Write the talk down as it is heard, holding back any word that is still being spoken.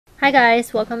Hi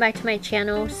guys, welcome back to my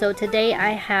channel. So today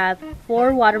I have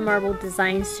 4 water marble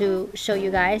designs to show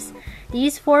you guys.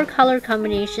 These 4 color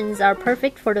combinations are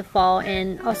perfect for the fall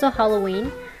and also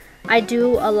Halloween. I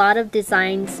do a lot of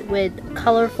designs with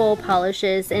colorful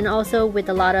polishes and also with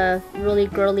a lot of really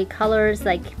girly colors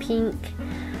like pink.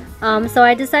 So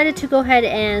I decided to go ahead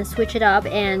and switch it up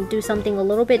and do something a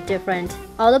little bit different.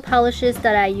 All the polishes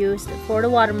that I used for the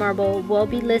water marble will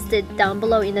be listed down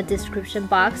below in the description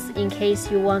box in case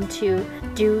you want to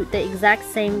do the exact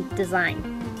same design.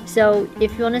 So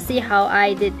if you want to see how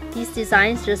I did these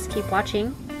designs, just keep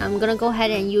watching. I'm gonna go ahead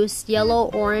and use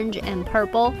yellow, orange, and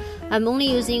purple. I'm only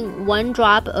using 1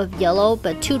 drop of yellow,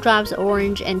 but 2 drops of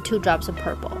orange and 2 drops of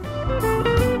purple.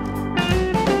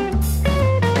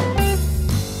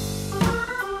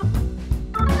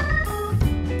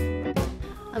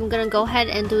 I'm gonna go ahead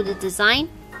and do the design.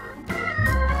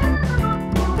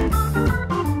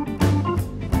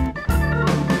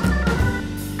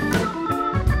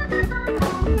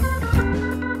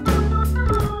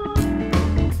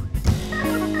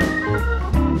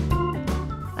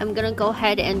 I'm gonna go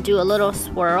ahead and do a little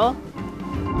swirl.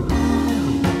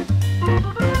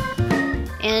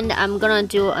 And I'm gonna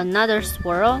do another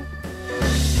swirl.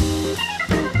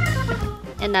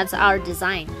 And that's our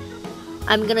design.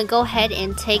 I'm gonna go ahead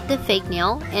and take the fake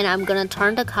nail and I'm gonna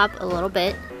turn the cup a little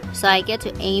bit so I get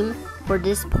to aim for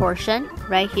this portion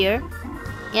right here,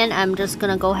 and I'm just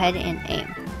gonna go ahead and aim.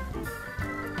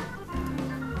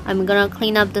 I'm gonna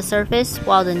clean up the surface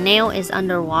while the nail is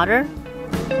underwater.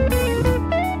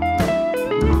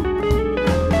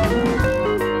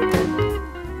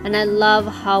 And I love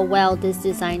how well this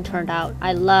design turned out.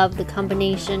 I love the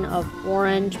combination of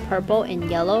orange, purple, and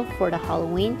yellow for the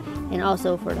Halloween and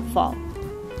also for the fall.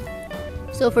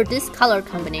 So for this color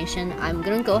combination, I'm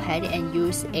gonna go ahead and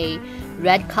use a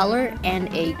red color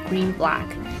and a green black.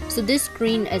 So this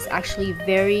green is actually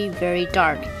very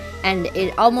dark and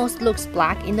it almost looks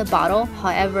black in the bottle.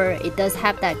 However, it does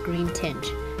have that green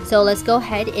tinge. So let's go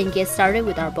ahead and get started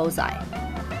with our bullseye.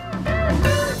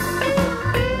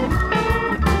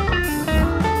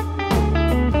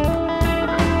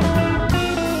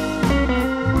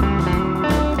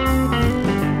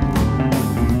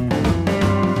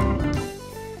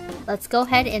 Let's go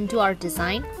ahead and do our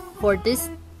design. For this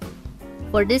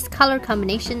color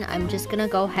combination, I'm just gonna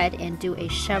go ahead and do a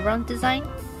chevron design.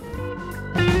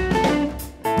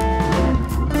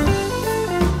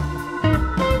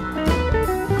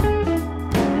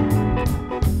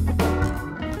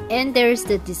 And there's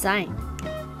the design.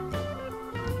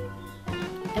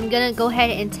 I'm gonna go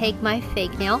ahead and take my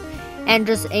fake nail and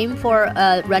just aim for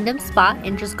a random spot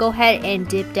and just go ahead and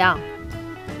dip down.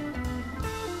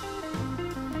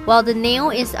 While the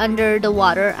nail is under the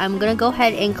water, I'm gonna go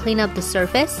ahead and clean up the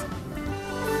surface.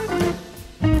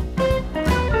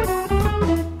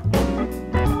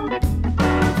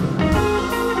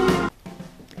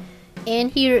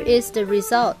 And here is the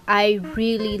result. I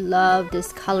really love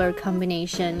this color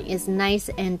combination. It's nice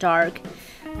and dark.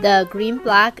 The green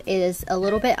black is a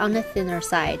little bit on the thinner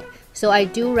side. So I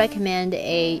do recommend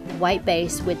a white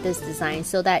base with this design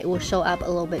so that it will show up a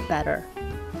little bit better.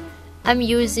 I'm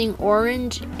using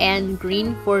orange and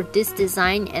green for this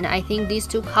design, and I think these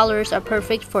 2 colors are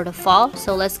perfect for the fall.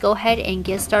 So let's go ahead and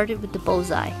get started with the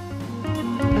bullseye.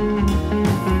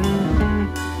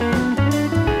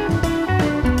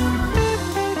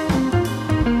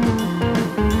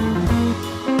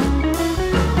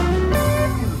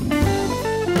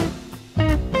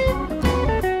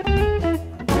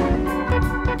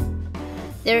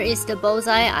 There is the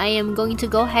bullseye. I am going to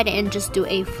go ahead and just do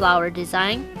a flower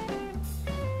design.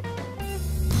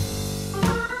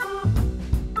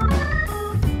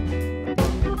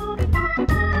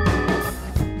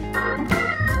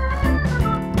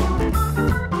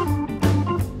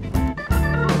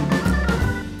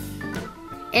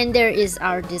 And there is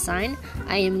our design.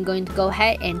 I am going to go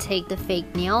ahead and take the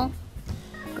fake nail.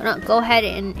 Gonna go ahead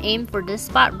and aim for this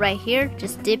spot right here.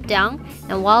 Just dip down,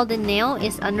 and while the nail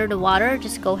is under the water,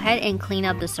 just go ahead and clean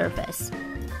up the surface.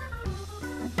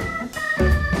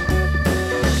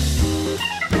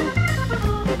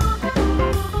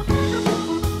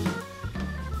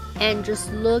 And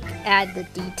just look at the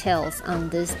details on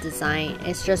this design.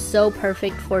 It's just so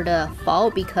perfect for the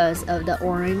fall because of the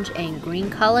orange and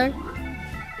green color.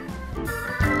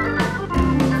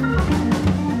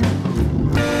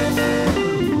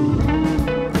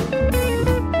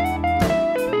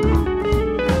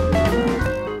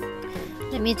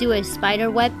 Let me do a spider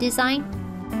web design.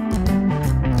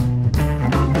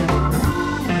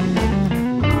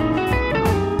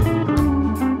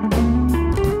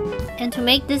 to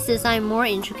make this design more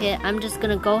intricate, I'm just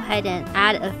gonna go ahead and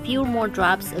add a few more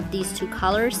drops of these two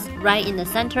colors right in the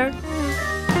center.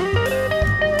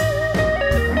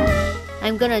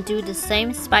 I'm gonna do the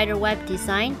same spider web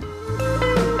design.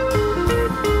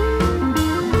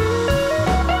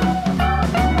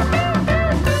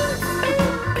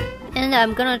 And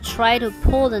I'm gonna try to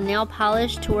pull the nail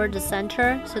polish toward the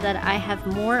center so that I have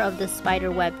more of the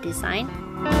spider web design.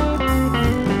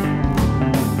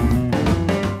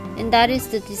 And that is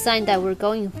the design that we're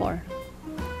going for.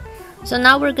 So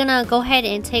now we're gonna go ahead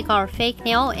and take our fake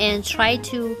nail and try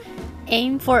to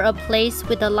aim for a place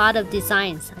with a lot of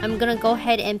designs. I'm gonna go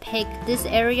ahead and pick this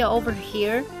area over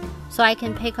here so I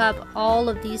can pick up all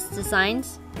of these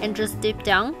designs and just dip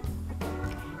down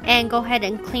and go ahead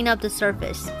and clean up the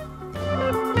surface.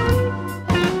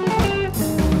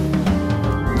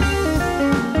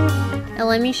 And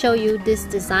let me show you this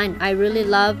design. I really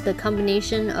love the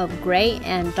combination of gray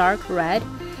and dark red,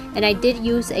 and I did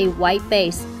use a white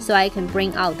base so I can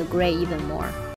bring out the gray even more.